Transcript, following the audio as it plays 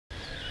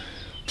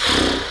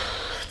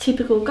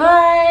typical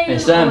guy. Hey,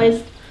 Sam.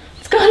 Always.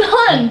 What's going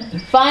on?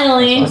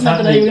 Finally. What's Not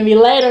that happening? you're gonna be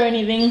late or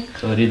anything.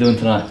 So what are you doing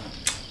tonight?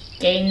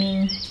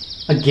 Gaming.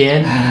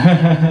 Again?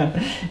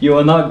 You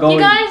are not going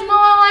You guys know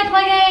I like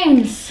my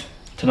games.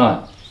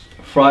 tonight.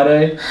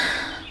 Friday,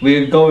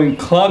 we're going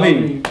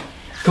clubbing.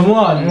 Come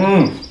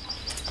on.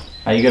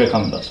 Are you gonna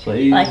come with us,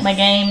 please? I like my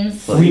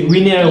games. We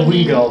need a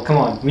wing girl. Come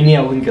on. We need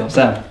a wing girl.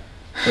 Sam,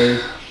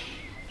 please.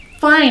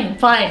 Fine.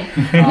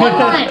 One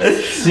line.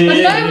 But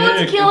no more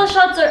tequila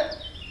shots or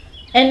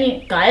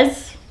any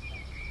guys.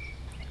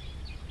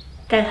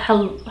 Guys,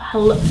 hello.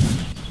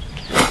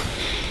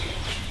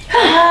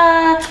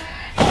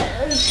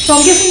 So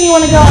I'm guessing you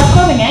want to go out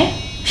clubbing, eh?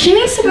 She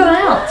needs to go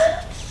out.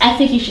 I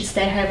think you should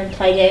stay home and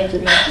play games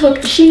with me.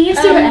 Look, she needs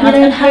to go out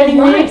and have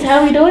lives.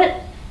 How we do it?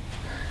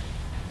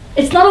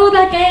 It's not all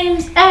about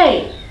games.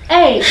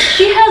 Hey,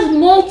 she has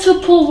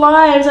multiple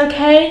lives,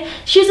 okay?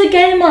 She's a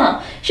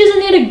gamer. She doesn't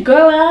need to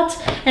go out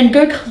and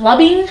go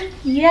clubbing.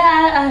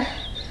 Yeah,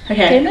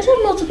 okay. Gamers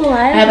have multiple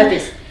lives. How about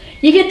this?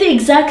 You get the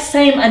exact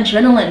same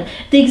adrenaline,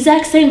 the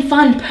exact same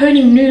fun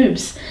pwning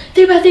noobs.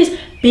 Think about this,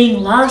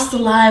 being last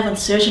alive on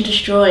Search and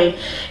Destroy.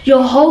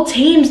 Your whole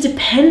team's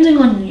depending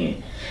on you.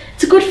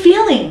 It's a good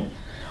feeling.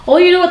 All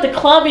you do at the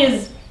club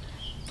is,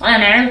 I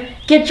don't know,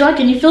 get drunk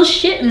and you feel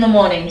shit in the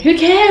morning. Who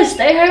cares?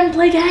 Stay home and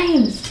play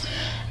games.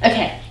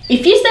 Okay,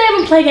 if you stay home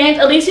and play games,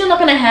 at least you're not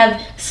gonna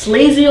have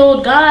sleazy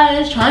old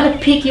guys trying to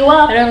pick you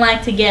up. I don't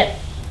like to get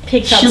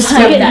picked up. She'll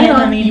still get hit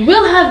on. You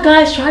will have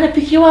guys trying to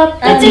pick you up.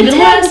 That's even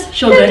worse.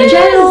 She'll go to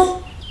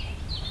jail.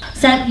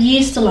 Sam, you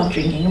used to love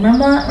drinking,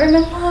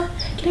 remember?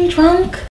 Getting drunk?